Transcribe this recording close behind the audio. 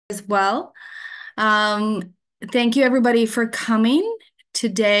as well. Um, Thank you everybody for coming.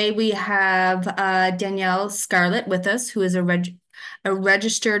 Today we have Danielle Scarlett with us, who is a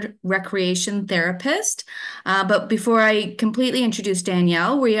registered recreation therapist. But before I completely introduce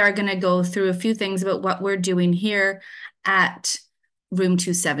Danielle, we are going to go through a few things about what we're doing here at Room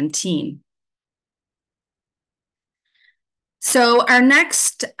 217. So our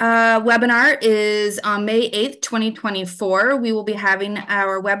next webinar is on May 8th, 2024. We will be having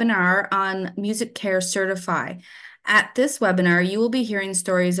our webinar on Music Care Certify. At this webinar, you will be hearing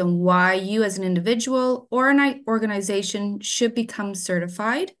stories on why you as an individual or an organization should become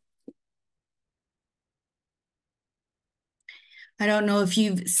certified. I don't know if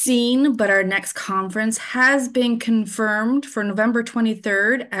you've seen, but our next conference has been confirmed for November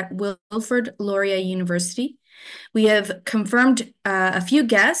 23rd at Wilfrid Laurier University. We have confirmed a few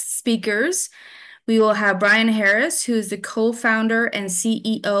guest speakers. We will have Brian Harris, who is the co-founder and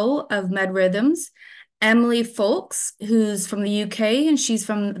CEO of MedRhythms, Emily Folks, who's from the UK, and she's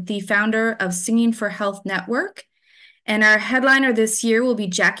from the founder of Singing for Health Network. And our headliner this year will be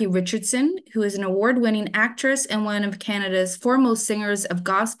Jackie Richardson, who is an award-winning actress and one of Canada's foremost singers of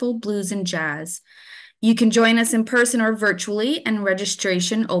gospel, blues, and jazz. You can join us in person or virtually, and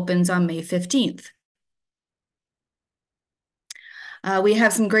registration opens on May 15th. We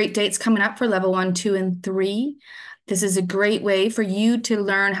have some great dates coming up for level 1, 2, and 3. This is a great way for you to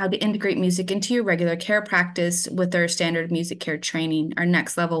learn how to integrate music into your regular care practice with our standard music care training. Our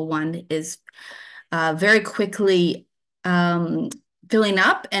next level 1 is very quickly filling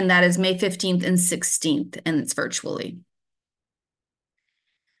up, and that is May 15th and 16th, and it's virtually.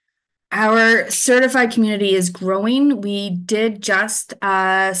 Our certified community is growing. We did just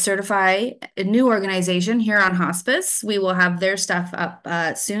certify a new organization here on Hospice. We will have their stuff up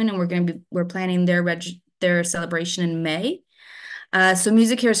soon, and we're planning their celebration in May. So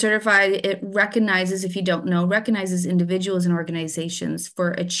Music Care Certified, it recognizes, if you don't know, recognizes individuals and organizations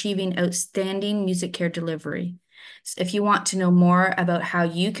for achieving outstanding music care delivery. So if you want to know more about how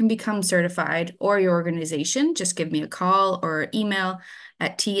you can become certified or your organization, just give me a call or email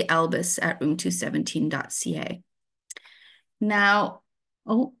at talbis@room217.ca. Now,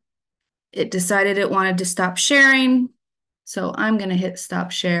 it decided it wanted to stop sharing, so I'm going to hit stop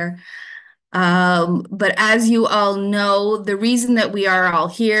share. But as you all know, the reason that we are all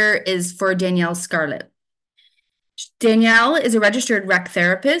here is for Danielle Scarlett. Danielle is a registered rec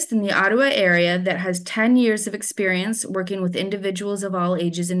therapist in the Ottawa area that has 10 years of experience working with individuals of all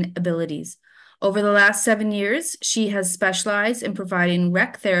ages and abilities. Over the last 7 years, she has specialized in providing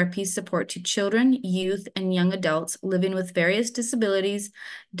rec therapy support to children, youth, and young adults living with various disabilities,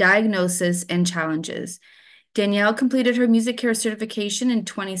 diagnoses, and challenges. Danielle completed her music care certification in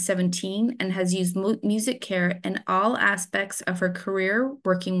 2017 and has used music care in all aspects of her career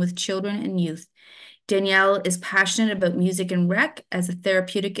working with children and youth. Danielle is passionate about music and rec as a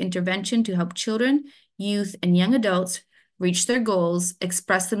therapeutic intervention to help children, youth, and young adults reach their goals,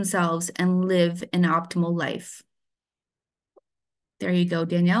 express themselves, and live an optimal life. There you go,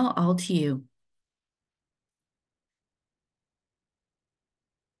 Danielle, all to you.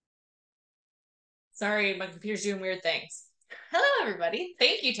 Sorry, my computer's doing weird things. Hello, everybody.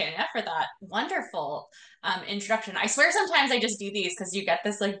 Thank you, Tanya, for that wonderful introduction. I swear sometimes I just do these because you get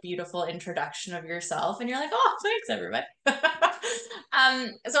this like beautiful introduction of yourself and you're like, oh, thanks, everybody.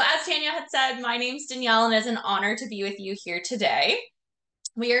 So as Tanya had said, my name's Danielle and it's an honor to be with you here today.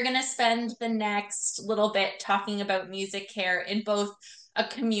 We are going to spend the next little bit talking about music care in both a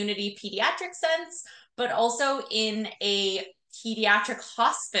community pediatric sense, but also in a pediatric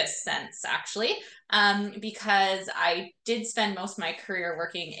hospice sense, actually, because I did spend most of my career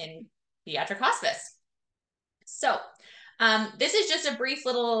working in pediatric hospice. So this is just a brief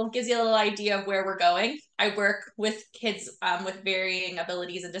little, gives you a little idea of where we're going. I work with kids with varying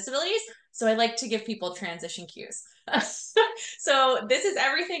abilities and disabilities, so I like to give people transition cues. So this is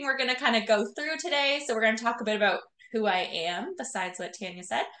everything we're going to kind of go through today. So we're going to talk a bit about who I am, besides what Tanya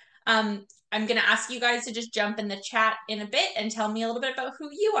said. I'm going to ask you guys to just jump in the chat in a bit and tell me a little bit about who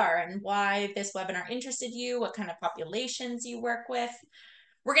you are and why this webinar interested you, what kind of populations you work with.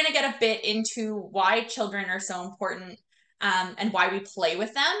 We're going to get a bit into why children are so important and why we play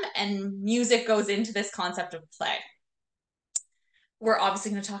with them. And music goes into this concept of play. We're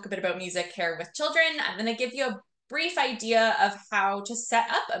obviously going to talk a bit about music care with children. I'm going to give you a brief idea of how to set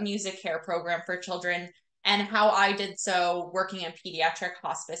up a music care program for children and how I did so working in pediatric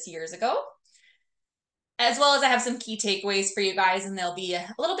hospice years ago. As well as I have some key takeaways for you guys, and there'll be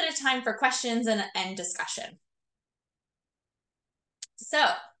a little bit of time for questions and discussion. So,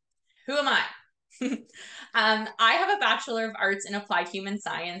 who am I? I have a Bachelor of Arts in Applied Human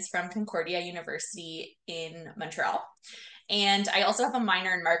Science from Concordia University in Montreal. And I also have a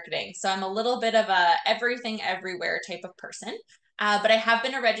minor in marketing. So I'm a little bit of a everything everywhere type of person. But I have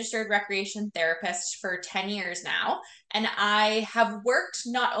been a registered recreation therapist for 10 years now. And I have worked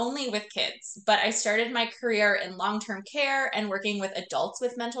not only with kids, but I started my career in long term care and working with adults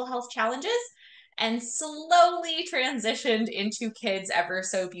with mental health challenges and slowly transitioned into kids ever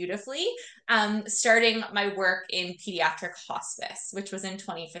so beautifully, starting my work in pediatric hospice, which was in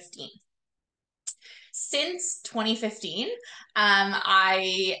 2015. Since 2015,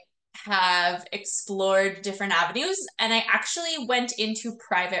 I have explored different avenues, and I actually went into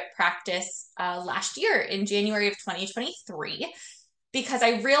private practice last year in January of 2023 because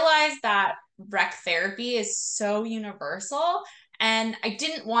I realized that rec therapy is so universal, and I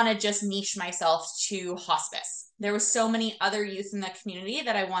didn't want to just niche myself to hospice. There was so many other youth in the community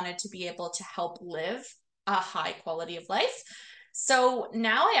that I wanted to be able to help live a high quality of life. So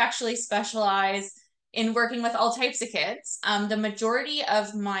now I actually specialize in working with all types of kids. The majority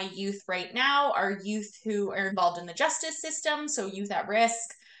of my youth right now are youth who are involved in the justice system, so youth at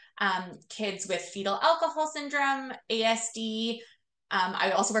risk, kids with fetal alcohol syndrome, ASD.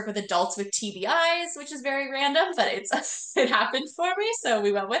 I also work with adults with TBIs, which is very random, but it happened for me, so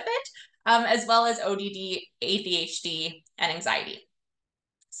we went with it, as well as ODD, ADHD, and anxiety.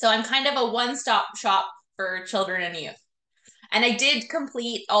 So I'm kind of a one-stop shop for children and youth. And I did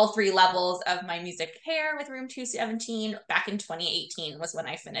complete all three levels of my music care with Room 217 back in 2018 was when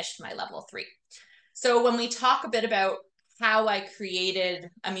I finished my level 3. So when we talk a bit about how I created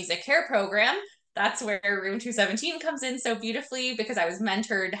a music care program, that's where Room 217 comes in so beautifully because I was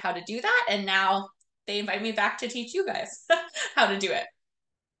mentored how to do that. And now they invite me back to teach you guys how to do it.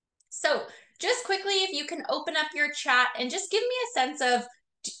 So just quickly, if you can open up your chat and just give me a sense of,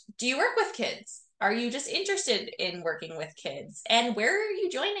 do you work with kids? Are you just interested in working with kids? And where are you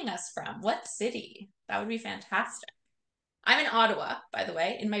joining us from? What city? That would be fantastic. I'm in Ottawa, by the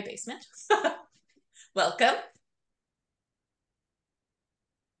way, in my basement. Welcome.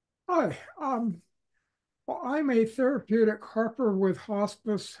 Hi, well, I'm a therapeutic helper with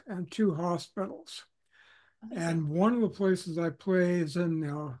hospice and two hospitals. Amazing. And one of the places I play is in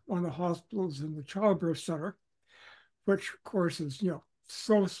one of the hospitals in the childbirth center, which of course is,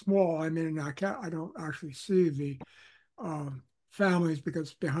 so small. I mean, I don't actually see the families because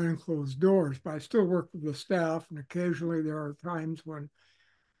it's behind closed doors, but I still work with the staff. And occasionally there are times when,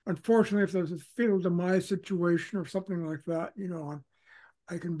 unfortunately, if there's a fetal demise situation or something like that,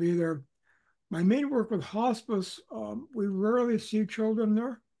 I can be there. My main work with hospice, we rarely see children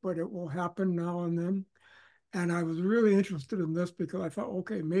there, but it will happen now and then. And I was really interested in this because I thought,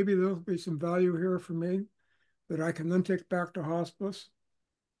 okay, maybe there'll be some value here for me that I can then take back to hospice.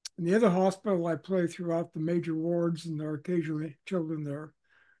 And the other hospital, I play throughout the major wards, and there are occasionally children there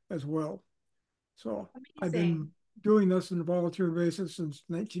as well. So I've Amazing. been doing this on a volunteer basis since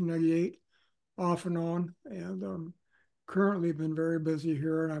 1998, off and on, and currently been very busy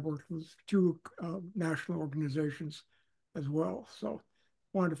here, and I've worked with two national organizations as well. So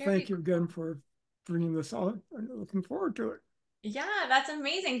I wanted to Very thank you again for bringing this on, and looking forward to it. Yeah, that's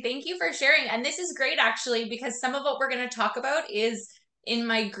amazing. Thank you for sharing. And this is great actually, because some of what we're going to talk about is in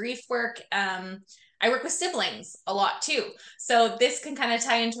my grief work. I work with siblings a lot too. So this can kind of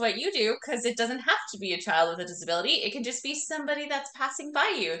tie into what you do because it doesn't have to be a child with a disability. It can just be somebody that's passing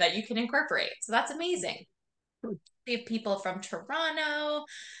by you that you can incorporate. So that's amazing. We have people from Toronto,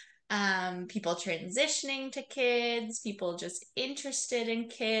 people transitioning to kids, people just interested in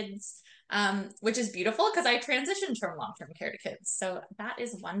kids, which is beautiful because I transitioned from long term care to kids. So that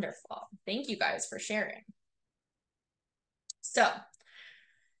is wonderful. Thank you guys for sharing. So,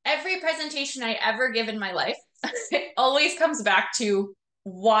 every presentation I ever give in my life, it always comes back to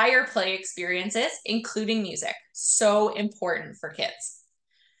why are play experiences, including music, so important for kids.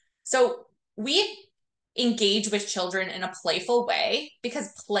 So, we engage with children in a playful way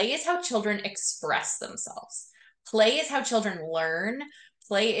because play is how children express themselves. Play is how children learn.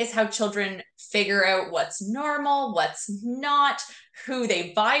 Play is how children figure out what's normal, what's not, who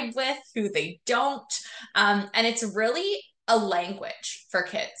they vibe with, who they don't. And it's really a language for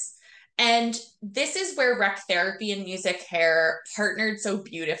kids. And this is where rec therapy and music care partnered so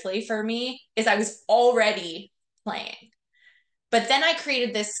beautifully for me is I was already playing. But then I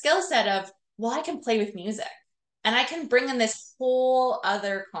created this skill set of, well, I can play with music and I can bring in this whole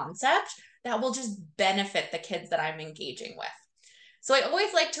other concept that will just benefit the kids that I'm engaging with. So I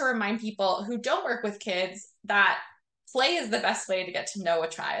always like to remind people who don't work with kids that play is the best way to get to know a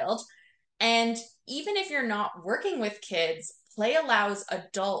child. And even if you're not working with kids, play allows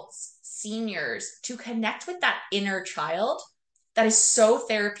adults, seniors to connect with that inner child that is so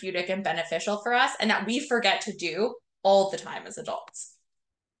therapeutic and beneficial for us and that we forget to do all the time as adults.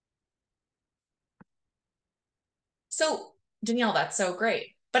 So, Danielle, that's so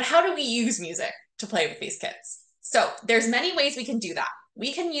great. But how do we use music to play with these kids? So, there's many ways we can do that.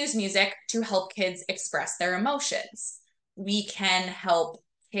 We can use music to help kids express their emotions. We can help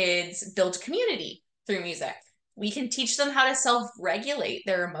kids build community through music. We can teach them how to self-regulate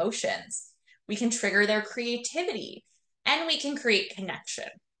their emotions. We can trigger their creativity, and we can create connection.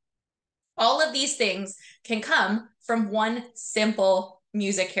 All of these things can come from one simple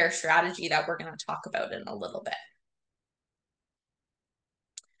music care strategy that we're going to talk about in a little bit.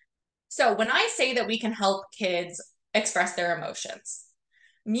 So when I say that we can help kids express their emotions,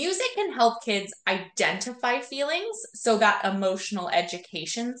 music can help kids identify feelings, so that emotional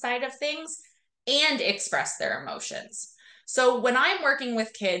education side of things, and express their emotions. So when I'm working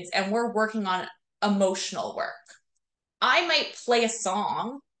with kids and we're working on emotional work, I might play a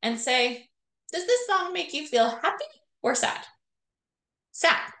song and say, does this song make you feel happy or sad?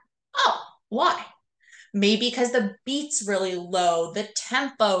 Sad. Oh, why? Maybe because the beat's really low, the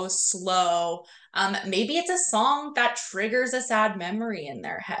tempo's slow. Maybe it's a song that triggers a sad memory in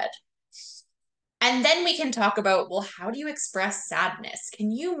their head. And then we can talk about, well, how do you express sadness?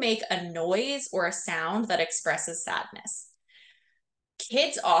 Can you make a noise or a sound that expresses sadness?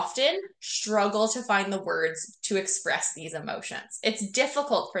 Kids often struggle to find the words to express these emotions. It's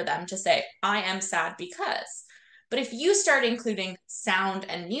difficult for them to say, I am sad because. But if you start including sound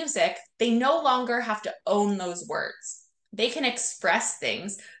and music, they no longer have to own those words. They can express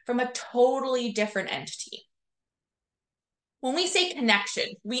things from a totally different entity. When we say connection,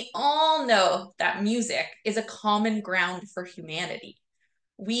 we all know that music is a common ground for humanity.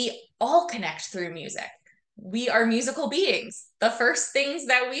 We all connect through music. We are musical beings. The first things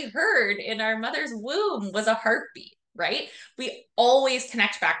that we heard in our mother's womb was a heartbeat, right? We always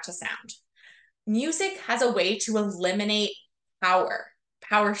connect back to sound. Music has a way to eliminate power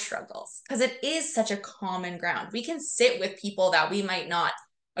struggles, because it is such a common ground. We can sit with people that we might not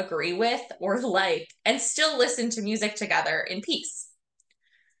agree with or like and still listen to music together in peace.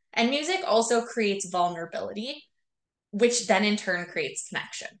 And music also creates vulnerability, which then in turn creates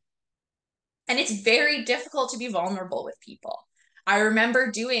connection. And it's very difficult to be vulnerable with people. I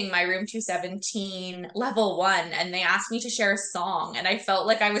remember doing my Room 217 level 1, and they asked me to share a song, and I felt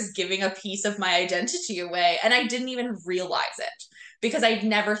like I was giving a piece of my identity away, and I didn't even realize it because I'd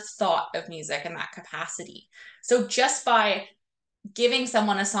never thought of music in that capacity. So just by giving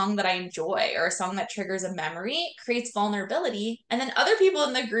someone a song that I enjoy or a song that triggers a memory creates vulnerability, and then other people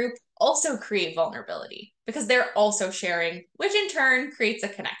in the group also create vulnerability because they're also sharing, which in turn creates a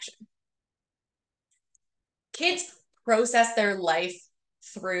connection. Kids process their life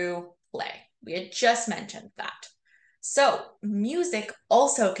through play. We had just mentioned that. So, music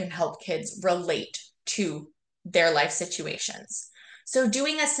also can help kids relate to their life situations. So,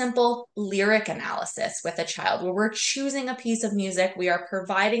 doing a simple lyric analysis with a child where we're choosing a piece of music, we are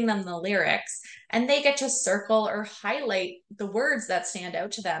providing them the lyrics, and they get to circle or highlight the words that stand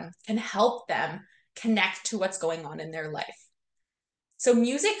out to them, can help them connect to what's going on in their life. So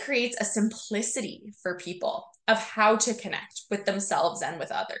music creates a simplicity for people of how to connect with themselves and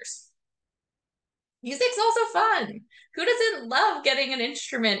with others. Music's also fun. Who doesn't love getting an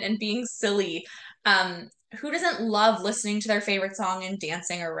instrument and being silly? Who doesn't love listening to their favorite song and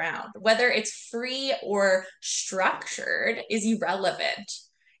dancing around? Whether it's free or structured is irrelevant.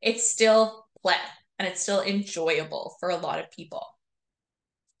 It's still play and it's still enjoyable for a lot of people.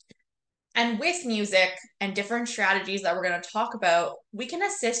 And with music and different strategies that we're going to talk about, we can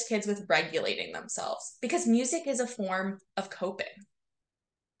assist kids with regulating themselves because music is a form of coping.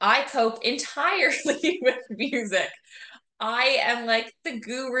 I cope entirely with music. I am like the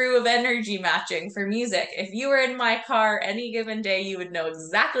guru of energy matching for music. If you were in my car any given day, you would know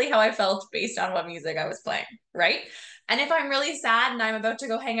exactly how I felt based on what music I was playing, right? And if I'm really sad and I'm about to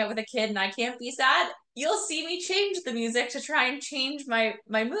go hang out with a kid and I can't be sad, you'll see me change the music to try and change my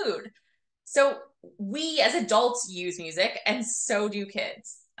mood. So we as adults use music, and so do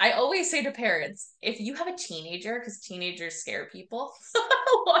kids. I always say to parents, if you have a teenager, because teenagers scare people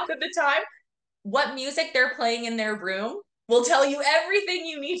a lot of the time, what music they're playing in their room will tell you everything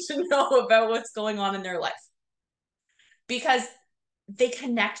you need to know about what's going on in their life. Because they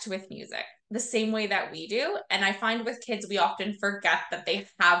connect with music the same way that we do. And I find with kids, we often forget that they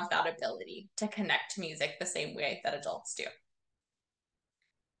have that ability to connect to music the same way that adults do.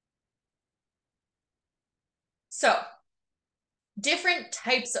 So, different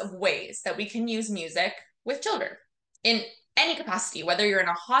types of ways that we can use music with children. In any capacity, whether you're in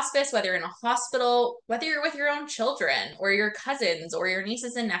a hospice, whether you're in a hospital, whether you're with your own children or your cousins or your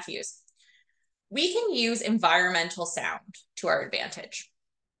nieces and nephews, we can use environmental sound to our advantage.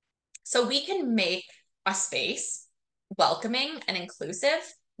 So we can make a space welcoming and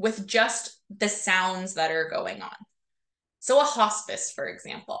inclusive with just the sounds that are going on. So a hospice, for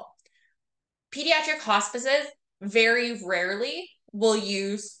example, pediatric hospices very rarely will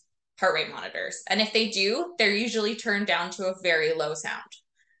use heart rate monitors. And if they do, they're usually turned down to a very low sound.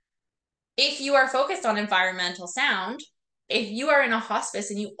 If you are focused on environmental sound, if you are in a hospice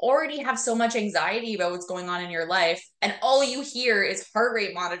and you already have so much anxiety about what's going on in your life, and all you hear is heart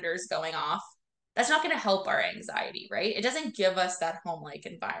rate monitors going off, that's not going to help our anxiety, right? It doesn't give us that home-like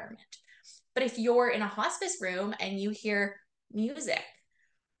environment. But if you're in a hospice room and you hear music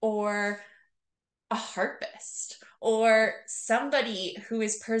or a harpist or somebody who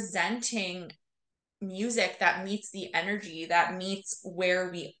is presenting music that meets the energy, that meets where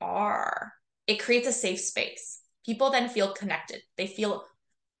we are, it creates a safe space. People then feel connected. They feel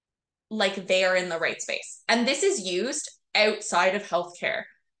like they are in the right space. And this is used outside of healthcare.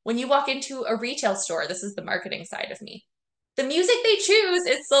 When you walk into a retail store, this is the marketing side of me. The music they choose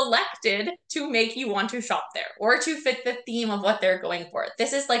is selected to make you want to shop there or to fit the theme of what they're going for.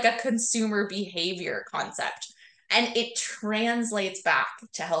 This is like a consumer behavior concept, and it translates back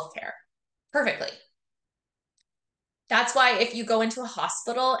to healthcare perfectly. That's why if you go into a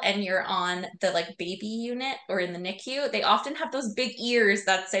hospital and you're on the like baby unit or in the NICU, they often have those big ears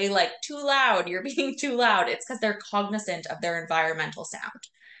that say like too loud, you're being too loud. It's because they're cognizant of their environmental sound.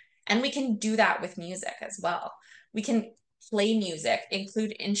 And we can do that with music as well. We can play music,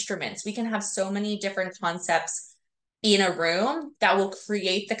 include instruments. We can have so many different concepts in a room that will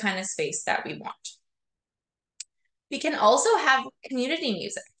create the kind of space that we want. We can also have community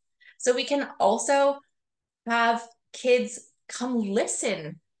music. So we can also have kids come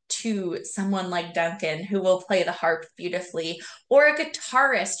listen to someone like Duncan who will play the harp beautifully, or a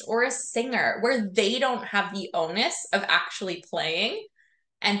guitarist or a singer where they don't have the onus of actually playing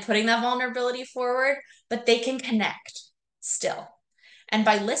and putting that vulnerability forward, but they can connect still. And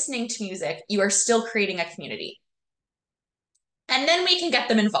by listening to music, you are still creating a community. And then we can get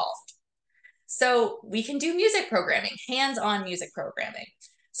them involved. So we can do music programming, hands-on music programming.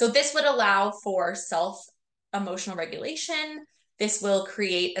 So this would allow for self-emotional regulation. This will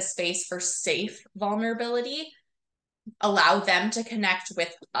create a space for safe vulnerability, allow them to connect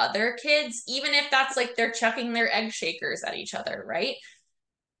with other kids, even if that's like they're chucking their egg shakers at each other, right?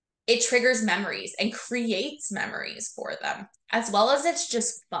 It triggers memories and creates memories for them, as well as it's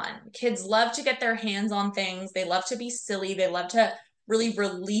just fun. Kids love to get their hands on things. They love to be silly. They love to really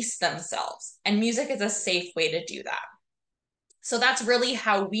release themselves. And music is a safe way to do that. So that's really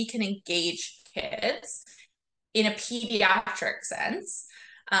how we can engage kids in a pediatric sense,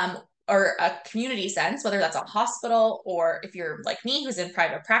 or a community sense, whether that's a hospital or if you're like me, who's in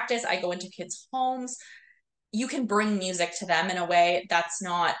private practice, I go into kids' homes. You can bring music to them in a way that's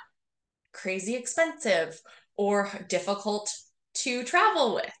not crazy expensive or difficult to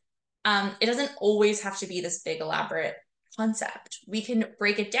travel with. It doesn't always have to be this big elaborate concept. We can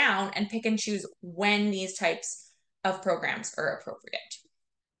break it down and pick and choose when these types of programs are appropriate.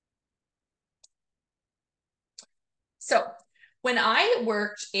 So when I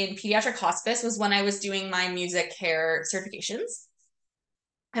worked in pediatric hospice was when I was doing my music care certifications.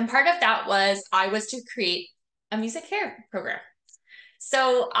 And part of that was I was to create a music care program.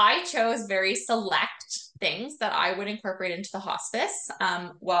 So I chose very select things that I would incorporate into the hospice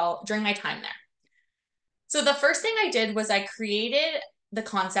during my time there. So the first thing I did was I created the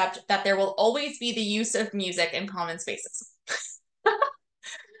concept that there will always be the use of music in common spaces.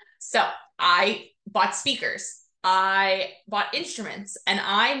 So I bought speakers, I bought instruments, and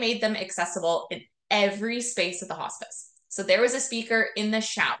I made them accessible in every space of the hospice. So there was a speaker in the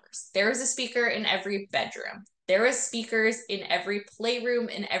showers. There was a speaker in every bedroom. There was speakers in every playroom,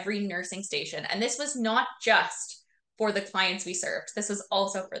 in every nursing station. And this was not just for the clients we served. This was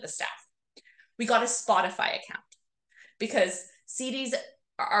also for the staff. We got a Spotify account because CDs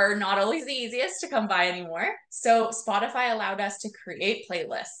are not always the easiest to come by anymore. So Spotify allowed us to create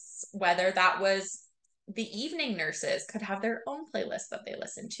playlists, whether that was the evening nurses could have their own playlist that they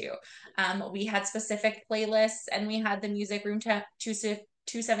listened to. We had specific playlists, and we had the music room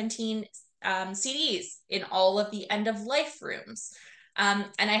 217 CDs in all of the end of life rooms.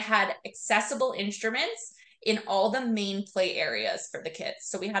 And I had accessible instruments in all the main play areas for the kids.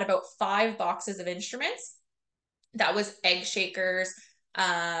 So we had about 5 boxes of instruments. That was egg shakers,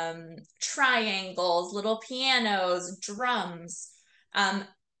 triangles, little pianos, drums.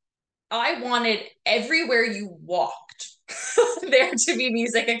 I wanted everywhere you walked there to be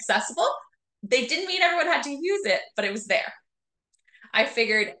music accessible. They didn't mean everyone had to use it, but it was there. I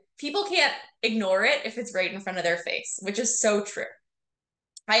figured people can't ignore it if it's right in front of their face, which is so true.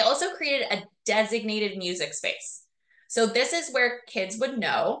 I also created a designated music space. So this is where kids would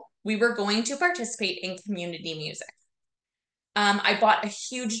know we were going to participate in community music. I bought a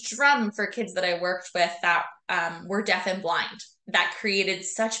huge drum for kids that I worked with that were deaf and blind, that created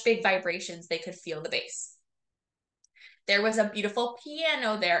such big vibrations they could feel the bass. There was a beautiful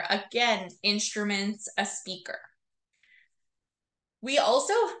piano there, again, instruments, a speaker. We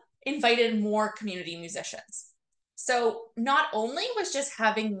also invited more community musicians. So not only was just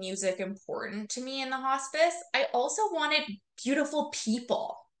having music important to me in the hospice, I also wanted beautiful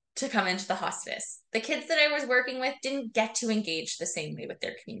people to come into the hospice. The kids that I was working with didn't get to engage the same way with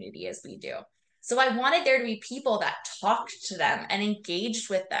their community as we do. So I wanted there to be people that talked to them and engaged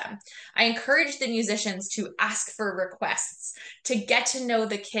with them. I encouraged the musicians to ask for requests, to get to know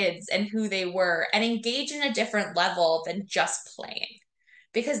the kids and who they were, and engage in a different level than just playing.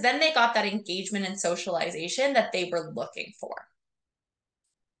 Because then they got that engagement and socialization that they were looking for.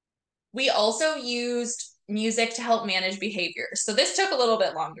 We also used music to help manage behavior. So this took a little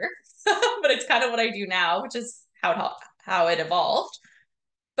bit longer, but it's kind of what I do now, which is how it evolved.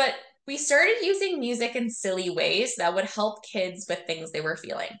 But we started using music in silly ways that would help kids with things they were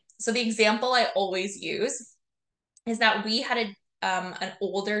feeling. So the example I always use is that we had an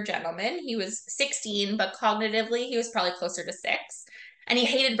older gentleman. He was 16, but cognitively, he was probably closer to 6. And he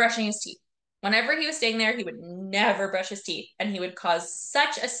hated brushing his teeth. Whenever he was staying there, he would never brush his teeth. And he would cause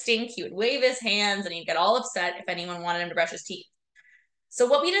such a stink. He would wave his hands and he'd get all upset if anyone wanted him to brush his teeth. So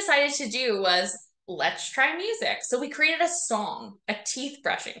what we decided to do was, let's try music. So we created a song, a teeth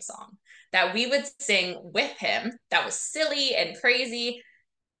brushing song that we would sing with him that was silly and crazy.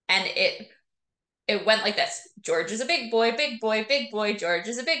 And it went like this. George is a big boy, big boy, big boy. George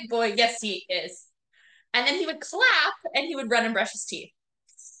is a big boy. Yes, he is. And then he would clap and he would run and brush his teeth.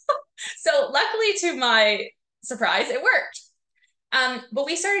 So luckily, to my surprise, it worked. But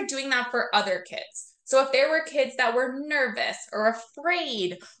we started doing that for other kids. So if there were kids that were nervous or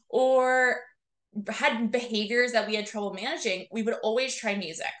afraid or had behaviors that we had trouble managing, we would always try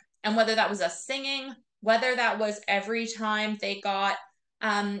music. And whether that was us singing, whether that was every time they got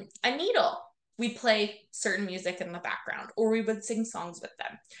a needle, we'd play certain music in the background, or we would sing songs with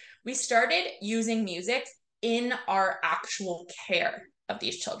them. We started using music in our actual care of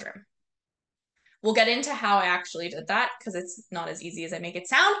these children. We'll get into how I actually did that because it's not as easy as I make it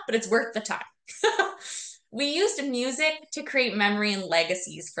sound, but it's worth the time. We used music to create memory and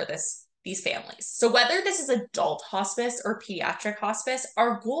legacies for these families. So whether this is adult hospice or pediatric hospice,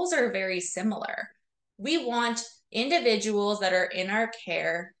 our goals are very similar. We want individuals that are in our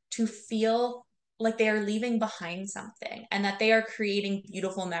care to feel like they are leaving behind something and that they are creating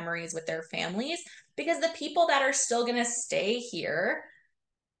beautiful memories with their families, because the people that are still going to stay here,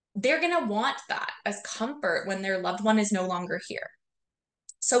 they're going to want that as comfort when their loved one is no longer here.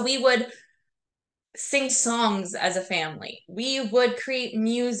 So we would sing songs as a family. We would create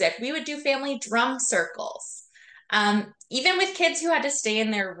music. We would do family drum circles. Even with kids who had to stay in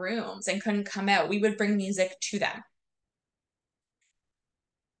their rooms and couldn't come out, we would bring music to them.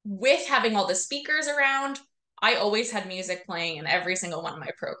 With having all the speakers around, I always had music playing in every single one of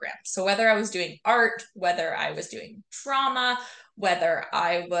my programs. So whether I was doing art, whether I was doing trauma, whether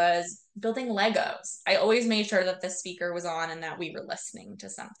I was building Legos, I always made sure that the speaker was on and that we were listening to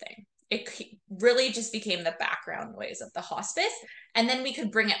something. It really just became the background noise of the hospice. And then we could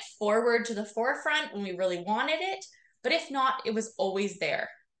bring it forward to the forefront when we really wanted it. But if not, it was always there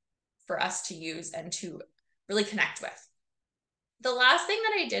for us to use and to really connect with. The last thing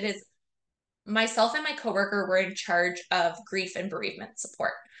that I did is myself and my coworker were in charge of grief and bereavement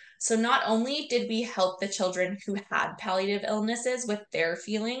support. So not only did we help the children who had palliative illnesses with their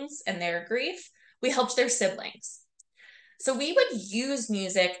feelings and their grief, we helped their siblings. So we would use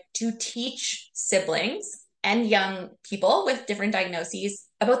music to teach siblings and young people with different diagnoses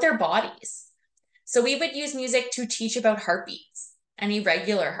about their bodies. So we would use music to teach about heartbeats and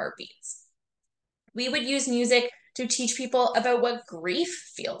irregular heartbeats. We would use music to teach people about what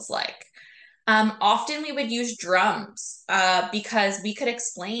grief feels like. Often we would use drums because we could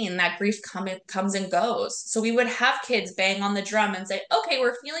explain that grief comes and goes. So we would have kids bang on the drum and say, okay,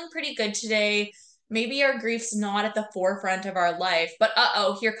 we're feeling pretty good today. Maybe our grief's not at the forefront of our life, but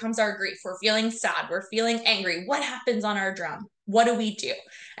uh-oh, here comes our grief. We're feeling sad. We're feeling angry. What happens on our drum? What do we do?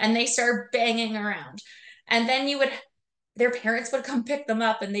 And they start banging around. And then their parents would come pick them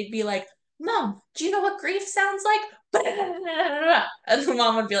up and they'd be like, Mom, do you know what grief sounds like? And the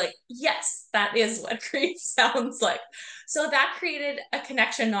mom would be like, yes, that is what grief sounds like. So that created a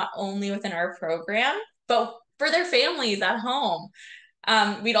connection not only within our program, but for their families at home.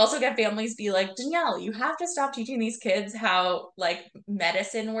 We'd also get families be like, Danielle, you have to stop teaching these kids how like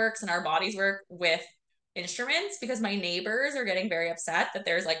medicine works and our bodies work with instruments, because my neighbors are getting very upset that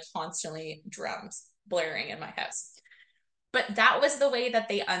there's like constantly drums blaring in my house. But that was the way that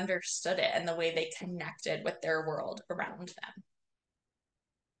they understood it and the way they connected with their world around them.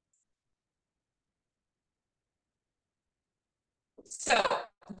 So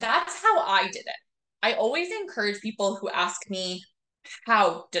that's how I did it. I always encourage people who ask me,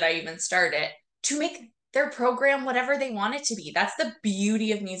 how did I even start it, to make their program whatever they want it to be. That's the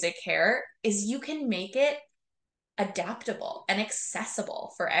beauty of music care, is you can make it adaptable and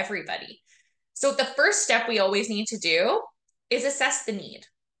accessible for everybody. So the first step we always need to do is assess the need,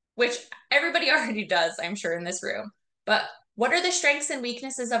 which everybody already does, I'm sure, in this room. But what are the strengths and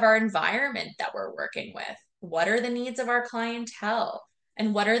weaknesses of our environment that we're working with? What are the needs of our clientele?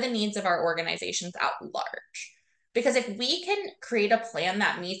 And what are the needs of our organizations at large? Because if we can create a plan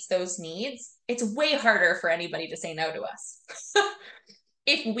that meets those needs, it's way harder for anybody to say no to us.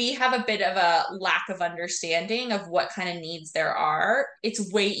 If we have a bit of a lack of understanding of what kind of needs there are,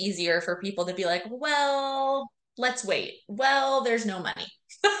 it's way easier for people to be like, well, let's wait. Well, there's no money.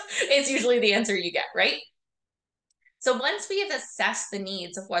 It's usually the answer you get, right? So once we have assessed the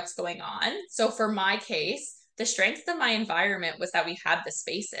needs of what's going on, so for my case, the strength of my environment was that we had the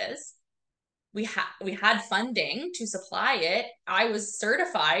spaces. We had funding to supply it. I was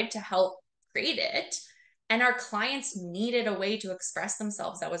certified to help create it. And our clients needed a way to express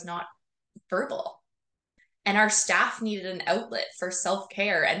themselves that was not verbal. And our staff needed an outlet for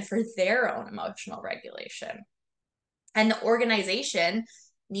self-care and for their own emotional regulation. And the organization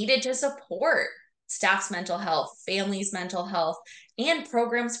needed to support staff's mental health, families' mental health, and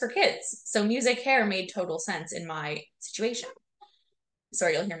programs for kids. So music care made total sense in my situation.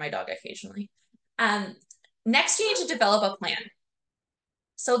 Sorry, you'll hear my dog occasionally. Next, you need to develop a plan.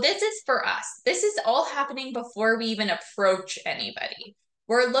 So this is for us. This is all happening before we even approach anybody.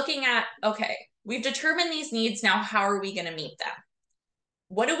 We're looking at, okay, we've determined these needs. Now, how are we going to meet them?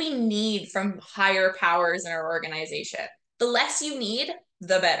 What do we need from higher powers in our organization? The less you need,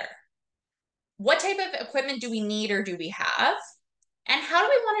 the better. What type of equipment do we need or do we have? And how do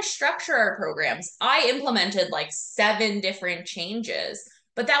we want to structure our programs? I implemented like 7 different changes,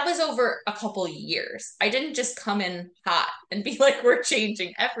 but that was over a couple years. I didn't just come in hot and be like, we're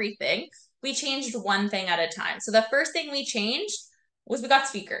changing everything. We changed one thing at a time. So the first thing we changed was we got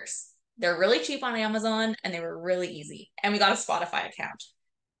speakers. They're really cheap on Amazon and they were really easy. And we got a Spotify account.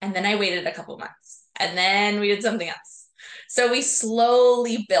 And then I waited a couple months and then we did something else. So we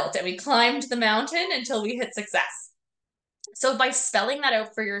slowly built and we climbed the mountain until we hit success. So by spelling that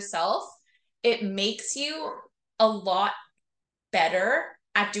out for yourself, it makes you a lot better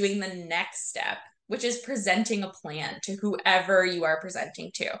at doing the next step, which is presenting a plan to whoever you are presenting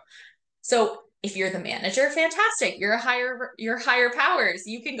to. So if you're the manager, fantastic. You're higher powers.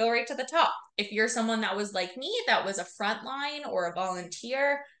 You can go right to the top. If you're someone that was like me, that was a frontline or a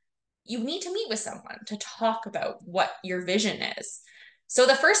volunteer, you need to meet with someone to talk about what your vision is. So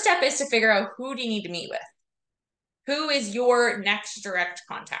the first step is to figure out, who do you need to meet with? Who is your next direct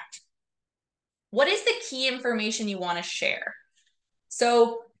contact? What is the key information you want to share?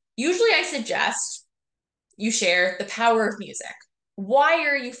 So usually I suggest you share the power of music. Why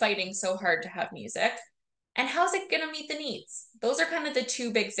are you fighting so hard to have music? And how's it going to meet the needs? Those are kind of the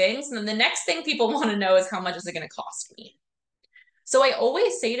 2 big things. And then the next thing people want to know is, how much is it going to cost me? So I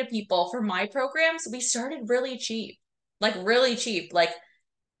always say to people, for my programs, we started really cheap, like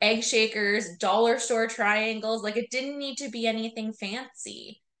egg shakers, dollar store triangles. Like, it didn't need to be anything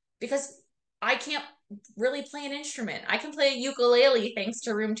fancy, because I can't really play an instrument. I can play a ukulele thanks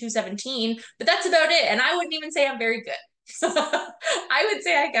to room 217, but that's about it. And I wouldn't even say I'm very good. I would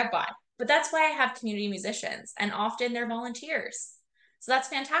say I get by, but that's why I have community musicians, and often they're volunteers. So that's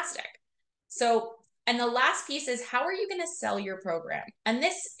fantastic. So, and the last piece is, how are you going to sell your program? And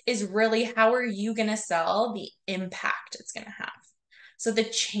this is really, how are you going to sell the impact it's going to have? So the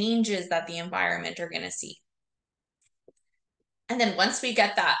changes that the environment are going to see. And then once we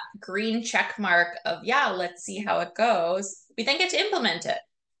get that green check mark of, yeah, let's see how it goes, we then get to implement it.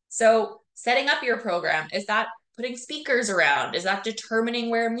 So setting up your program, is that putting speakers around? Is that determining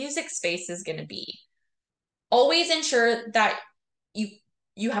where a music space is going to be? Always ensure that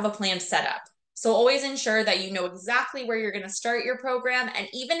you have a plan set up. So always ensure that you know exactly where you're going to start your program. And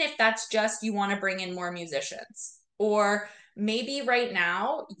even if that's just, you want to bring in more musicians, or maybe right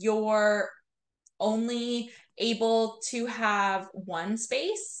now you're only able to have one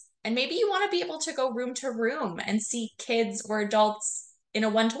space, and maybe you want to be able to go room to room and see kids or adults in a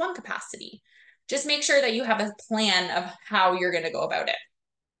one-to-one capacity. Just make sure that you have a plan of how you're going to go about it.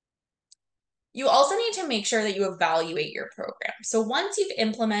 You also need to make sure that you evaluate your program. So once you've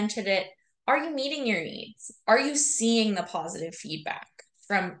implemented it, are you meeting your needs? Are you seeing the positive feedback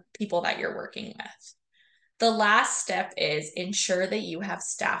from people that you're working with? The last step is ensure that you have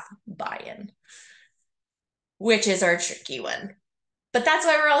staff buy-in, which is our tricky one. But that's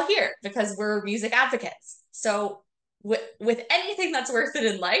why we're all here, because we're music advocates. So with anything that's worth it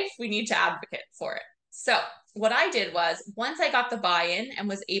in life, we need to advocate for it. So what I did was, once I got the buy-in and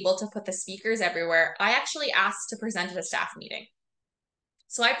was able to put the speakers everywhere, I actually asked to present at a staff meeting.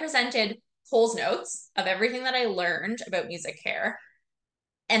 So I presented Cole's notes of everything that I learned about music care.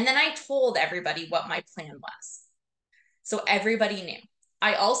 And then I told everybody what my plan was. So everybody knew.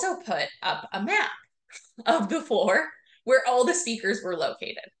 I also put up a map of the floor where all the speakers were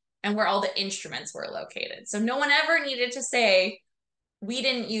located and where all the instruments were located. So no one ever needed to say, we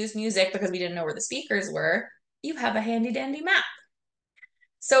didn't use music because we didn't know where the speakers were. You have a handy dandy map.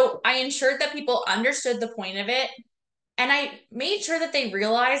 So I ensured that people understood the point of it. And I made sure that they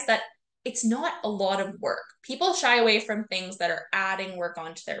realized that it's not a lot of work. People shy away from things that are adding work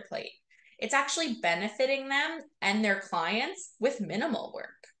onto their plate. It's actually benefiting them and their clients with minimal work.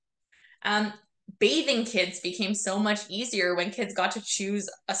 Bathing kids became so much easier when kids got to choose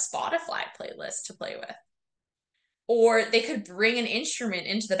a Spotify playlist to play with. Or they could bring an instrument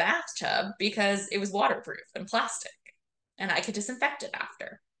into the bathtub because it was waterproof and plastic, and I could disinfect it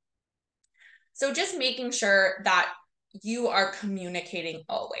after. So just making sure that you are communicating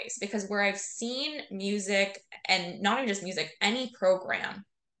always, because where I've seen music, and not even just music, any program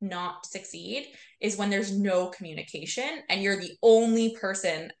not succeed is when there's no communication and you're the only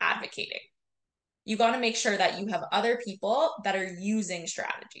person advocating. You got to make sure that you have other people that are using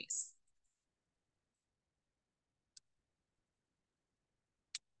strategies.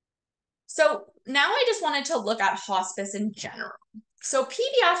 So now I just wanted to look at hospice in general. So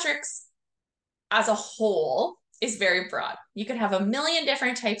pediatrics as a whole is very broad. You could have a million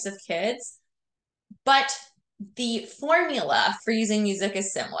different types of kids, but the formula for using music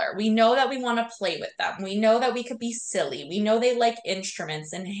is similar. We know that we want to play with them. We know that we could be silly. We know they like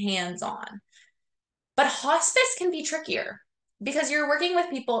instruments and hands-on. But hospice can be trickier because you're working with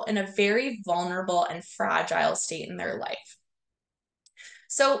people in a very vulnerable and fragile state in their life.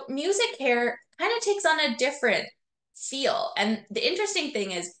 So music care kind of takes on a different feel. And the interesting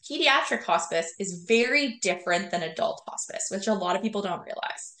thing is pediatric hospice is very different than adult hospice, which a lot of people don't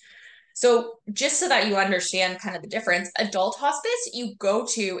realize. So just so that you understand kind of the difference, adult hospice you go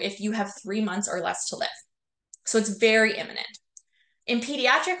to if you have 3 months or less to live. So it's very imminent. In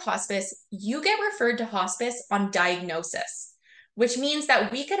pediatric hospice, you get referred to hospice on diagnosis, which means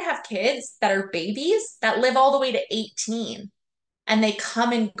that we could have kids that are babies that live all the way to 18 and they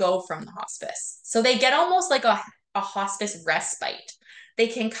come and go from the hospice. So they get almost like a hospice respite. They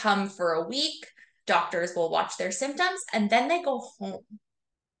can come for a week, doctors will watch their symptoms, and then they go home.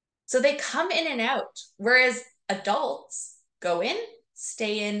 So they come in and out, whereas adults go in,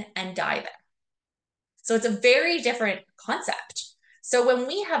 stay in, and die there. So it's a very different concept. So when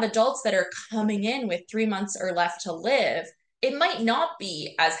we have adults that are coming in with 3 months or left to live, it might not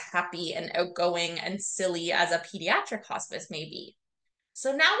be as happy and outgoing and silly as a pediatric hospice may be.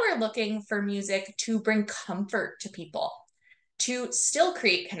 So now we're looking for music to bring comfort to people, to still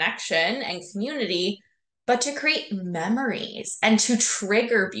create connection and community, but to create memories and to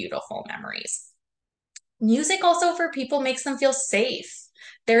trigger beautiful memories. Music also for people makes them feel safe.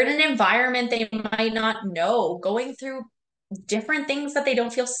 They're in an environment they might not know, going through different things that they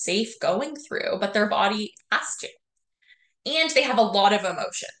don't feel safe going through, but their body has to. And they have a lot of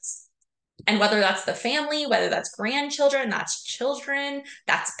emotions. And whether that's the family, whether that's grandchildren, that's children,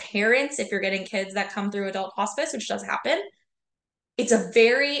 that's parents, if you're getting kids that come through adult hospice, which does happen, it's a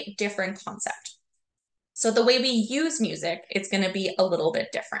very different concept. So the way we use music, it's going to be a little bit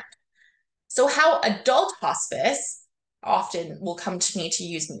different. So how adult hospice often will come to me to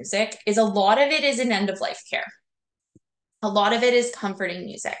use music is a lot of it is in end of life care. A lot of it is comforting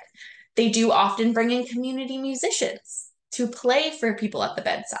music. They do often bring in community musicians to play for people at the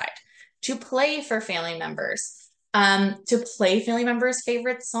bedside, to play for family members, to play family members'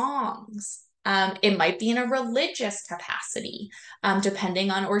 favorite songs. It might be in a religious capacity,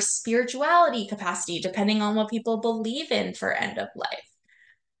 depending on, or spirituality capacity, depending on what people believe in for end of life.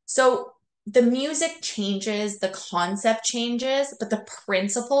 So the music changes, the concept changes, but the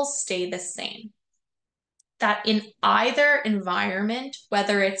principles stay the same. that in either environment,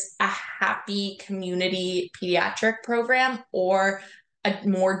 whether it's a happy community pediatric program or a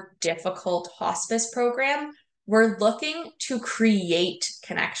more difficult hospice program, we're looking to create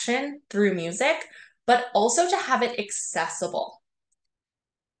connection through music, but also to have it accessible.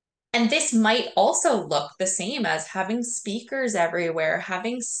 And this might also look the same as having speakers everywhere,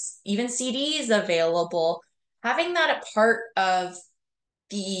 having even CDs available, having that a part of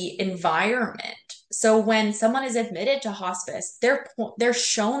the environment. So when someone is admitted to hospice, they're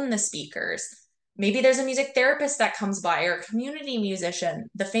shown the speakers. Maybe there's a music therapist that comes by or a community musician.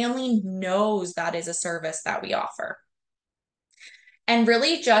 The family knows that is a service that we offer. And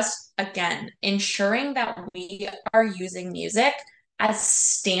really just, again, ensuring that we are using music as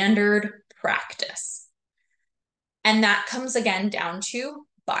standard practice. And that comes again down to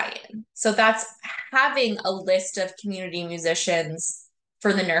buy-in. So that's having a list of community musicians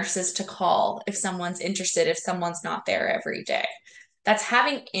for the nurses to call if someone's interested, if someone's not there every day. That's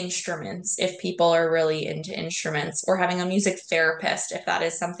having instruments if people are really into instruments, or having a music therapist if that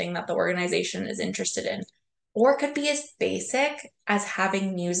is something that the organization is interested in. Or it could be as basic as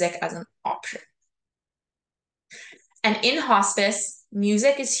having music as an option. And in hospice,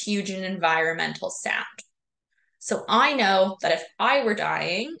 music is huge in environmental sound. So I know that if I were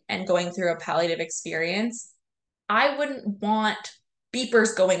dying and going through a palliative experience, I wouldn't want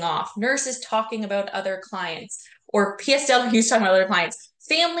beepers going off, nurses talking about other clients, or PSWs talking about other clients,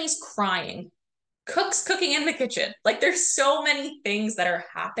 families crying, cooks cooking in the kitchen. Like there's so many things that are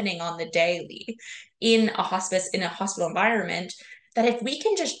happening on the daily in a hospice, in a hospital environment, that if we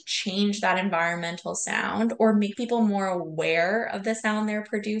can just change that environmental sound or make people more aware of the sound they're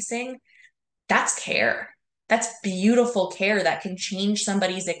producing, that's care. That's beautiful care that can change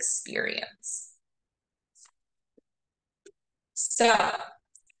somebody's experience. So,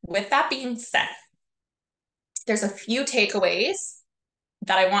 with that being said, there's a few takeaways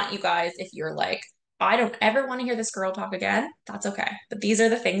that I want you guys, if you're like, I don't ever want to hear this girl talk again, that's okay. But these are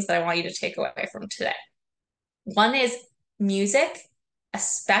the things that I want you to take away from today. One is music,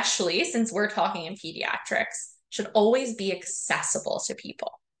 especially since we're talking in pediatrics, should always be accessible to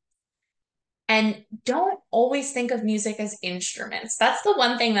people. And don't always think of music as instruments. That's the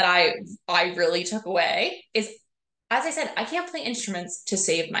one thing that I really took away is, as I said, I can't play instruments to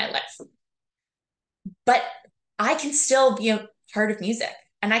save my life. But I can still be a part of music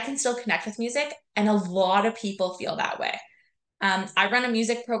and I can still connect with music. And a lot of people feel that way. I run a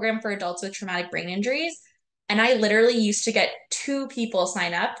music program for adults with traumatic brain injuries. And I literally used to get 2 people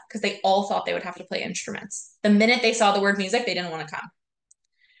sign up because they all thought they would have to play instruments. The minute they saw the word music, they didn't want to come.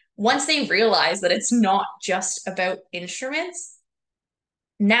 Once they realized that it's not just about instruments,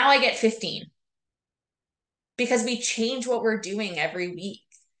 now I get 15 because we change what we're doing every week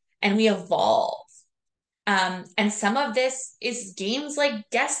and we evolve. And some of this is games like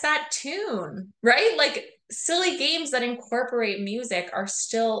Guess That Tune, right? Like silly games that incorporate music are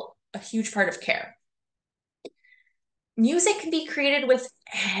still a huge part of care. Music can be created with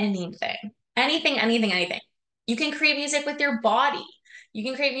anything, anything. You can create music with your body. You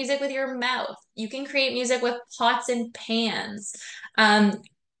can create music with your mouth. You can create music with pots and pans,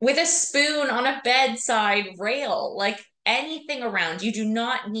 with a spoon on a bedside rail, like anything around. You do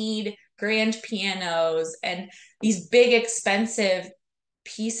not need grand pianos and these big expensive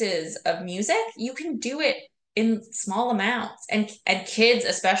pieces of music. You can do it in small amounts, and kids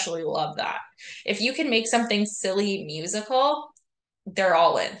especially love that. If you can make something silly musical, they're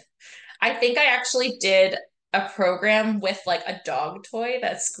all in. I think I actually did a program with like a dog toy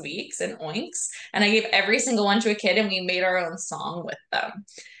that squeaks and oinks, and I gave every single one to a kid and we made our own song with them.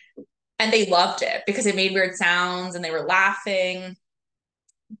 And they loved it because it made weird sounds and they were laughing.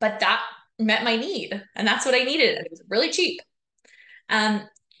 But that met my need, and that's what I needed. It was really cheap. Um,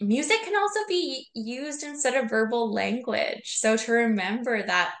 Music can also be used instead of verbal language. So to remember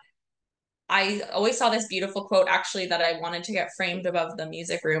that, I always saw this beautiful quote actually that I wanted to get framed above the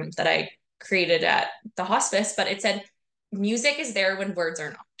music room that I created at the hospice, but it said, music is there when words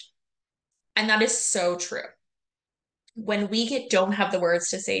are not. And that is so true. When we don't have the words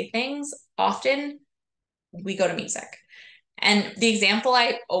to say things, often we go to music. And the example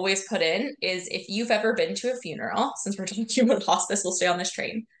I always put in is, if you've ever been to a funeral, since we're talking about hospice, we'll stay on this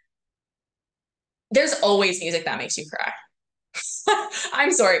train. There's always music that makes you cry.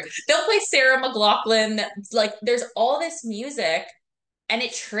 I'm sorry. They'll play Sarah McLachlan. Like there's all this music and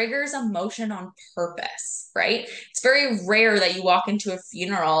it triggers emotion on purpose, right? It's very rare that you walk into a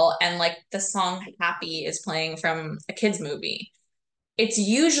funeral and like the song Happy is playing from a kid's movie. It's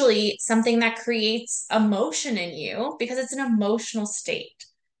usually something that creates emotion in you because it's an emotional state.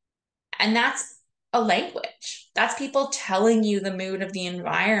 And that's a language. That's people telling you the mood of the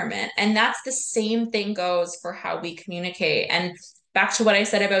environment. And that's the same thing goes for how we communicate. And back to what I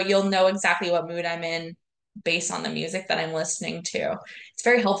said about you'll know exactly what mood I'm in based on the music that I'm listening to. It's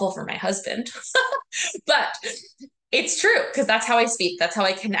very helpful for my husband. But it's true because that's how I speak. That's how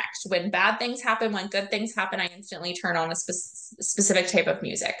I connect. When bad things happen, when good things happen, I instantly turn on a specific type of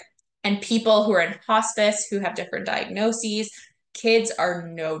music. And people who are in hospice, who have different diagnoses, kids are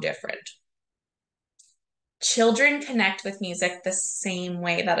no different. Children connect with music the same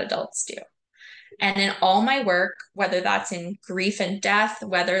way that adults do. And in all my work, whether that's in grief and death,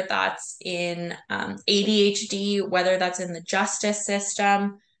 whether that's in ADHD, whether that's in the justice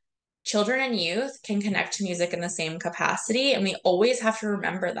system, children and youth can connect to music in the same capacity. And we always have to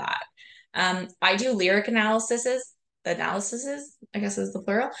remember that. I do lyric analyses, I guess is the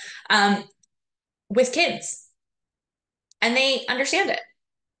plural, with kids, and they understand it.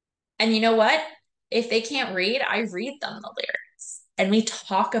 And you know what? If they can't read, I read them the lyrics and we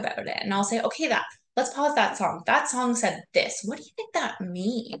talk about it. And I'll say, okay, let's pause that song. That song said this. What do you think that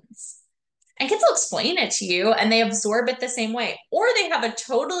means? And kids will explain it to you and they absorb it the same way. Or they have a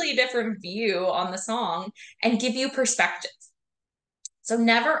totally different view on the song and give you perspective. So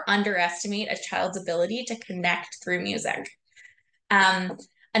never underestimate a child's ability to connect through music.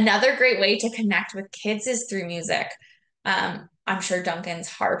 Another great way to connect with kids is through music. I'm sure Duncan's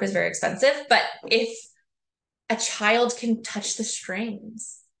harp is very expensive, but if a child can touch the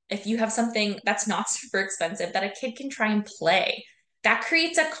strings, if you have something that's not super expensive that a kid can try and play, that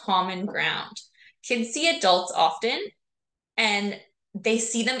creates a common ground. Kids see adults often and they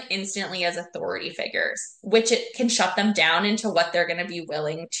see them instantly as authority figures, which it can shut them down into what they're going to be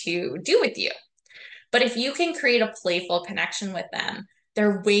willing to do with you. But if you can create a playful connection with them,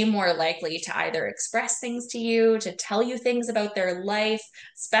 they're way more likely to either express things to you, to tell you things about their life,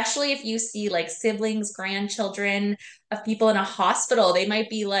 especially if you see like siblings, grandchildren of people in a hospital. They might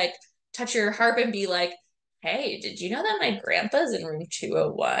be like, touch your harp and be like, hey, did you know that my grandpa's in room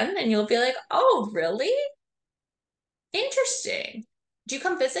 201? And you'll be like, oh, really? Interesting. Do you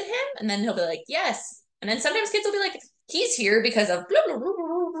come visit him? And then he'll be like, yes. And then sometimes kids will be like, he's here because of blah, blah, blah,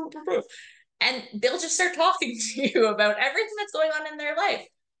 blah, blah, blah. And they'll just start talking to you about everything that's going on in their life.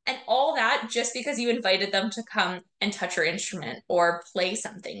 And all that just because you invited them to come and touch your instrument or play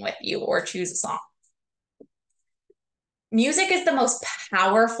something with you or choose a song. Music is the most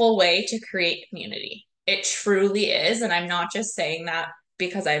powerful way to create community. It truly is. And I'm not just saying that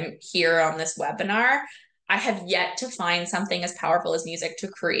because I'm here on this webinar. I have yet to find something as powerful as music to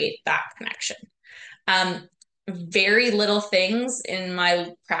create that connection. Very little things in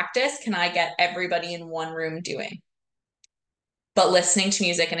my practice can I get everybody in one room doing. But listening to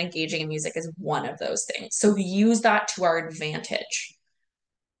music and engaging in music is one of those things. So use that to our advantage.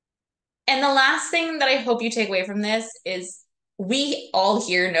 And the last thing that I hope you take away from this is we all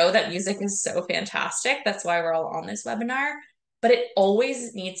here know that music is so fantastic. That's why we're all on this webinar, but it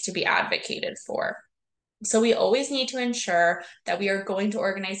always needs to be advocated for. So we always need to ensure that we are going to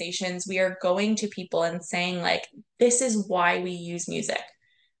organizations, we are going to people and saying like, this is why we use music.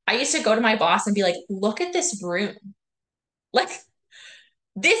 I used to go to my boss and be like, look at this room. Like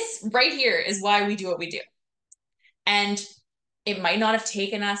this right here is why we do what we do. And it might not have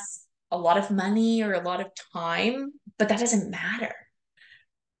taken us a lot of money or a lot of time, but that doesn't matter.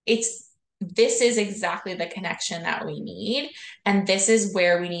 This is exactly the connection that we need. And this is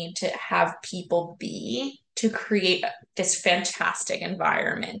where we need to have people be to create this fantastic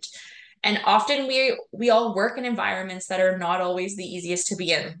environment. And often we all work in environments that are not always the easiest to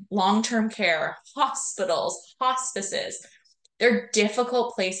be in. Long-term care, hospitals, hospices, they're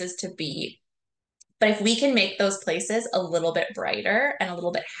difficult places to be. But if we can make those places a little bit brighter and a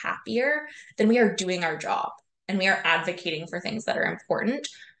little bit happier, then we are doing our job and we are advocating for things that are important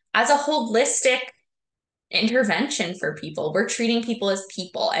as a holistic intervention for people. We're treating people as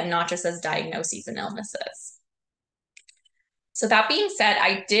people and not just as diagnoses and illnesses. So that being said,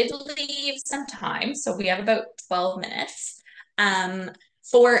 I did leave some time. So we have about 12 minutes.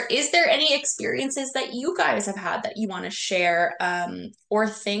 Is there any experiences that you guys have had that you want to share, or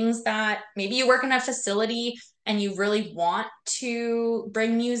things that maybe you work in a facility and you really want to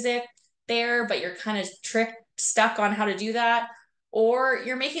bring music there, but you're kind of stuck on how to do that? Or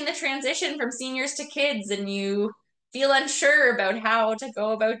you're making the transition from seniors to kids and you feel unsure about how to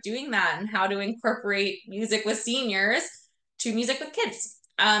go about doing that and how to incorporate music with seniors to music with kids.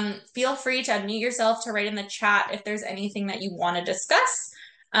 Feel free to unmute yourself to write in the chat if there's anything that you want to discuss.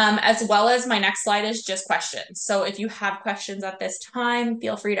 As well as my next slide is just questions. So if you have questions at this time,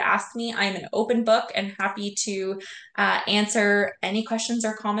 feel free to ask me. I'm an open book and happy to answer any questions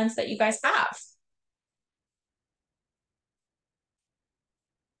or comments that you guys have.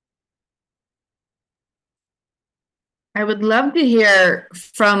 I would love to hear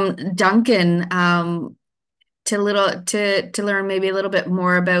from Duncan, to learn maybe a little bit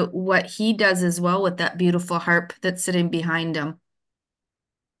more about what he does as well with that beautiful harp that's sitting behind him.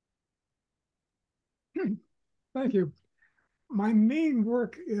 Thank you. My main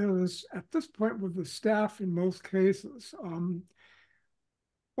work is at this point with the staff in most cases.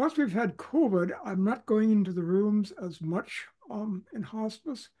 Once we've had COVID, I'm not going into the rooms as much in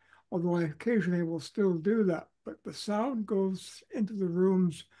hospice, although I occasionally will still do that. But the sound goes into the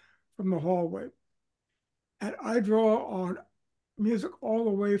rooms from the hallway. And I draw on music all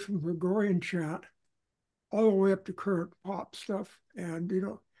the way from Gregorian chant all the way up to current pop stuff and,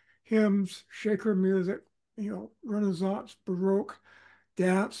 hymns, shaker music, Renaissance, Baroque,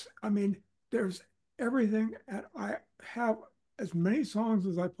 dance. I mean, there's everything. And I have as many songs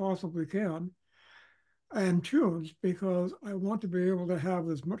as I possibly can and tunes because I want to be able to have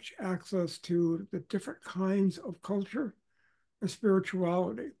as much access to the different kinds of culture and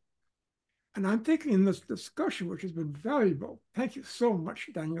spirituality. And I'm thinking in this discussion, which has been valuable, thank you so much,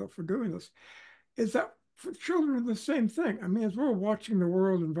 Danielle, for doing this, is that for children, the same thing. I mean, as we're watching the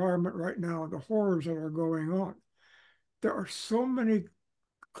world environment right now, the horrors that are going on, there are so many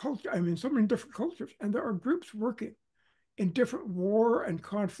so many different cultures, and there are groups working in different war and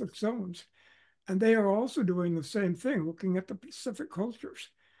conflict zones. And they are also doing the same thing, looking at the Pacific cultures.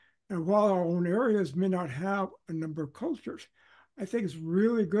 And while our own areas may not have a number of cultures, I think it's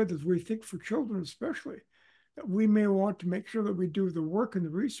really good as we think for children, especially, that we may want to make sure that we do the work and the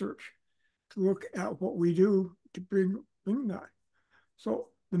research to look at what we do to bring that. So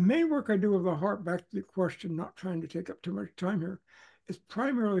the main work I do with the heart, back to the question, not trying to take up too much time here, is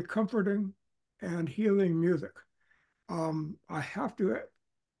primarily comforting and healing music. I have to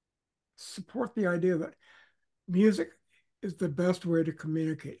support the idea that music is the best way to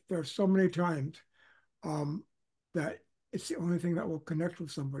communicate. There are so many times that it's the only thing that will connect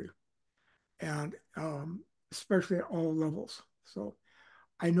with somebody, and especially at all levels. So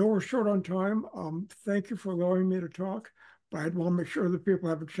I know we're short on time. Thank you for allowing me to talk, but I'd want to make sure that people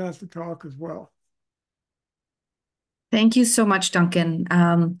have a chance to talk as well. Thank you so much, Duncan.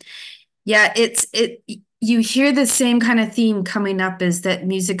 Yeah, you hear the same kind of theme coming up is that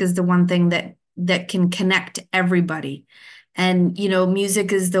music is the one thing that can connect everybody. And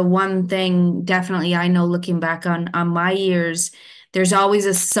music is the one thing definitely I know looking back on my years, there's always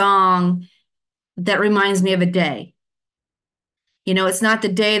a song that reminds me of a day. It's not the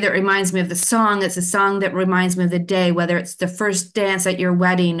day that reminds me of the song, it's a song that reminds me of the day, whether it's the first dance at your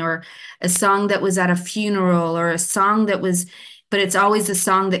wedding or a song that was at a funeral or a song but it's always a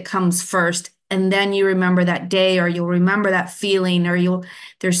song that comes first. And then you remember that day or you'll remember that feeling or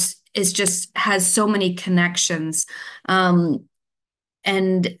it's just has so many connections. And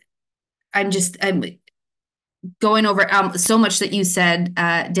I'm going over so much that you said,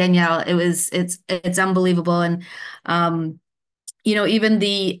 Danielle. It's unbelievable. And, even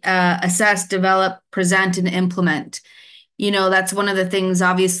the assess, develop, present, and implement. That's one of the things,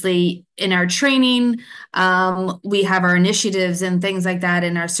 obviously, in our training. We have our initiatives and things like that,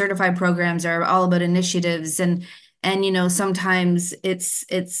 and our certified programs are all about initiatives. And sometimes it's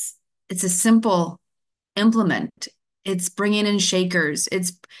a simple implement. It's bringing in shakers.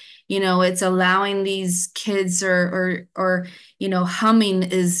 It's allowing these kids or humming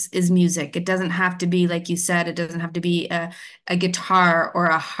is music. It doesn't have to be, like you said, it doesn't have to be a guitar or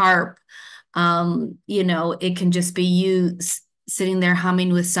a harp. It can just be you sitting there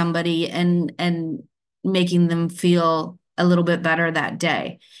humming with somebody and making them feel a little bit better that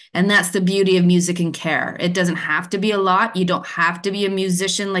day. And that's the beauty of music and care. It doesn't have to be a lot. You don't have to be a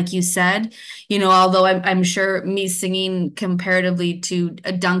musician, like you said. Although I'm sure me singing comparatively to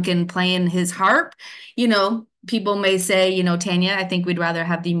a Duncan playing his harp, people may say, Tanya, I think we'd rather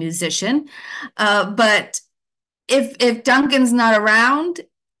have the musician. But if Duncan's not around,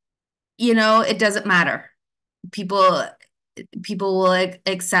 it doesn't matter. People will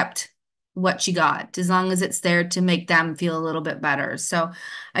accept what you got as long as it's there to make them feel a little bit better. So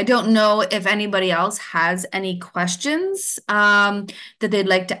I don't know if anybody else has any questions that they'd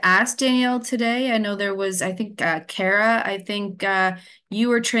like to ask Danielle today. I know there was, I think, Kara, I think you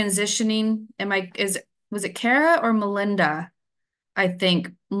were transitioning. Was it Kara or Melinda? I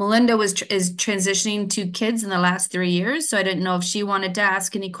think Melinda is transitioning to kids in the last 3 years. So I didn't know if she wanted to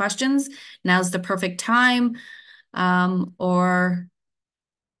ask any questions. Now's the perfect time. Or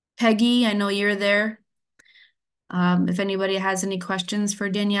Peggy, I know you're there. If anybody has any questions for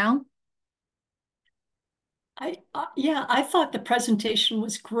Danielle. Yeah, I thought the presentation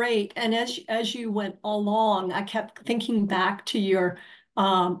was great. And as you went along, I kept thinking back to your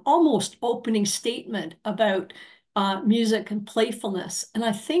almost opening statement about music and playfulness. And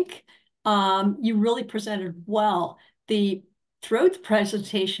I think you really presented well throughout the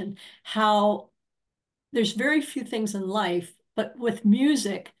presentation how there's very few things in life, but with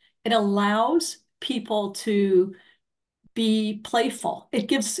music, it allows people to be playful. It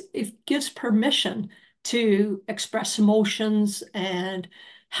gives permission to express emotions and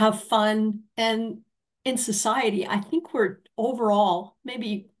have fun. And in society, I think we're overall,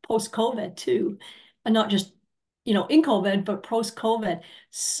 maybe post-COVID too, and not just, in COVID, but post-COVID,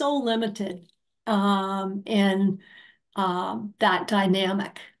 so limited in that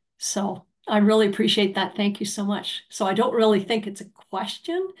dynamic. So I really appreciate that. Thank you so much. So I don't really think it's a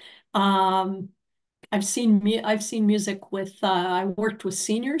question. Um, I've seen music with I worked with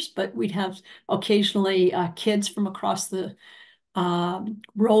seniors, but we'd have occasionally kids from across the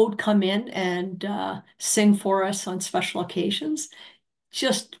road come in and sing for us on special occasions.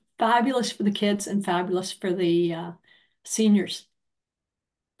 Just fabulous for the kids and fabulous for the seniors.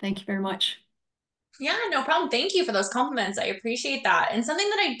 Thank you very much. Yeah, no problem. Thank you for those compliments. I appreciate that. And something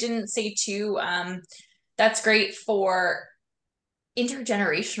that I didn't say too, that's great for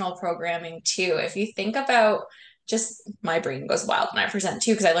intergenerational programming too. If you think about, just my brain goes wild when I present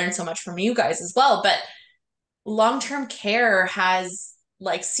too, because I learned so much from you guys as well. But long-term care has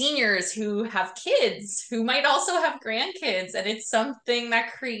like seniors who have kids who might also have grandkids, and it's something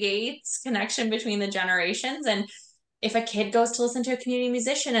that creates connection between the generations. And if a kid goes to listen to a community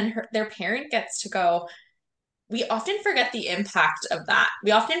musician and their parent gets to go, we often forget the impact of that.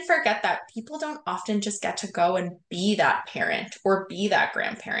 We often forget that people don't often just get to go and be that parent or be that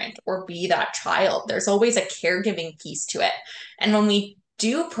grandparent or be that child. There's always a caregiving piece to it. And when we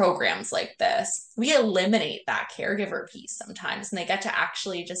do programs like this, we eliminate that caregiver piece sometimes, and they get to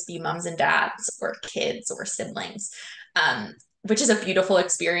actually just be moms and dads or kids or siblings, which is a beautiful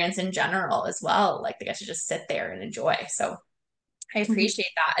experience in general as well. Like they get to just sit there and enjoy. So I appreciate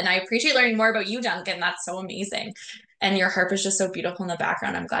that. And I appreciate learning more about you, Duncan. That's so amazing. And your harp is just so beautiful in the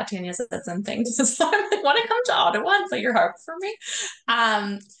background. I'm glad Tanya said some things. So I'm like, want to come to Ottawa and play your harp for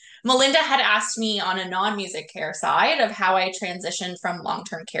me? Melinda had asked me on a non-music care side of how I transitioned from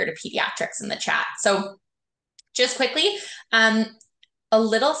long-term care to pediatrics in the chat. So just quickly, a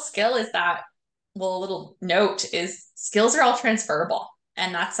little skill is that, well, a little note is skills are all transferable.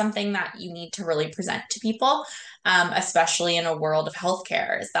 And that's something that you need to really present to people, especially in a world of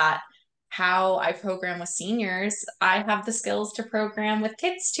healthcare, is that how I program with seniors, I have the skills to program with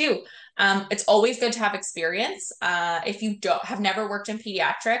kids too. It's always good to have experience. If you have never worked in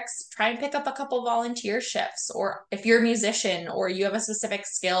pediatrics, try and pick up a couple volunteer shifts. Or if you're a musician or you have a specific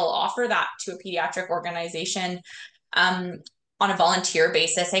skill, offer that to a pediatric organization on a volunteer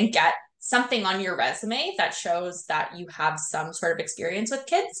basis and get something on your resume that shows that you have some sort of experience with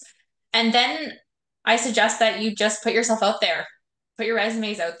kids. And then I suggest that you just put yourself out there, put your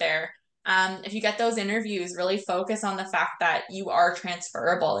resumes out there. If you get those interviews, really focus on the fact that you are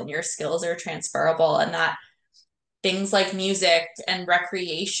transferable and your skills are transferable, and that things like music and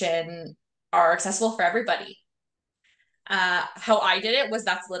recreation are accessible for everybody. How I did it was,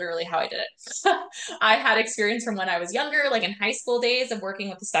 that's literally how I did it. I had experience from when I was younger, like in high school days of working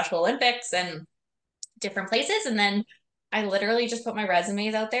with the Special Olympics and different places. And then I literally just put my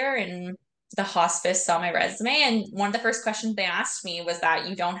resumes out there, and the hospice saw my resume. And one of the first questions they asked me was that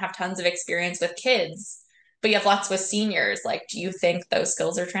you don't have tons of experience with kids, but you have lots with seniors. Like, do you think those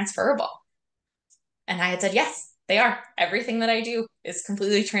skills are transferable? And I had said, yes, they are. Everything that I do is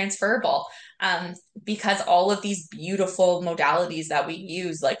completely transferable, because all of these beautiful modalities that we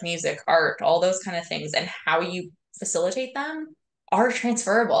use, like music, art, all those kind of things, and how you facilitate them are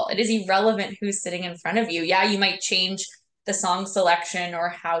transferable. It is irrelevant who's sitting in front of you. Yeah, you might change the song selection or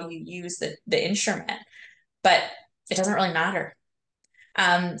how you use the instrument, but it doesn't really matter.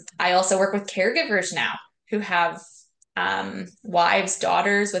 I also work with caregivers now who have wives,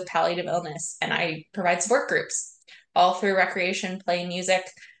 daughters with palliative illness, and I provide support groups all through recreation, play, music.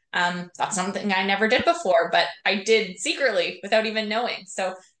 That's something I never did before, but I did secretly without even knowing.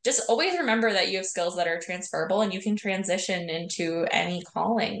 So just always remember that you have skills that are transferable, and you can transition into any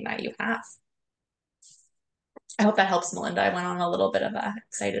calling that you have. I hope that helps, Melinda. I went on a little bit of an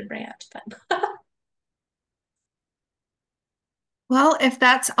excited rant, but Well, if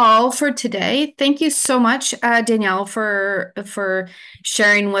that's all for today, thank you so much, Danielle, for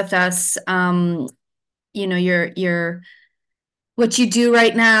sharing with us, your what you do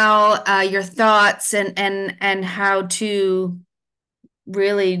right now, your thoughts, and how to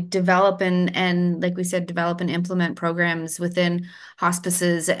really develop and like we said, develop and implement programs within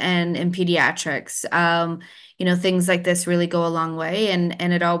hospices and in pediatrics. You know, things like this really go a long way, and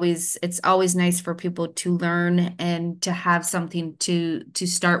it's always nice for people to learn and to have something to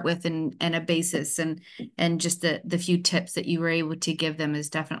start with and a basis, and just the few tips that you were able to give them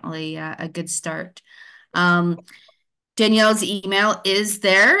is definitely a good start. Danielle's email is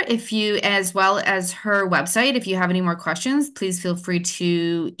there if you, as well as her website. If you have any more questions, please feel free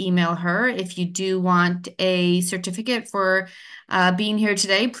to email her. If you do want a certificate for being here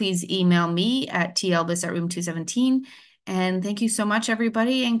today, please email me at tlbis@room217. And thank you so much,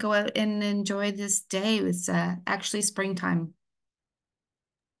 everybody, and go out and enjoy this day. It's actually springtime.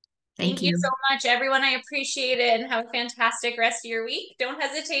 Thank you so much, everyone. I appreciate it, and have a fantastic rest of your week. Don't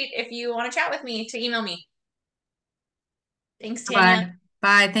hesitate if you want to chat with me to email me. Thanks, Tanya.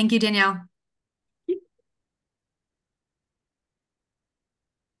 Bye. Bye. Thank you, Danielle.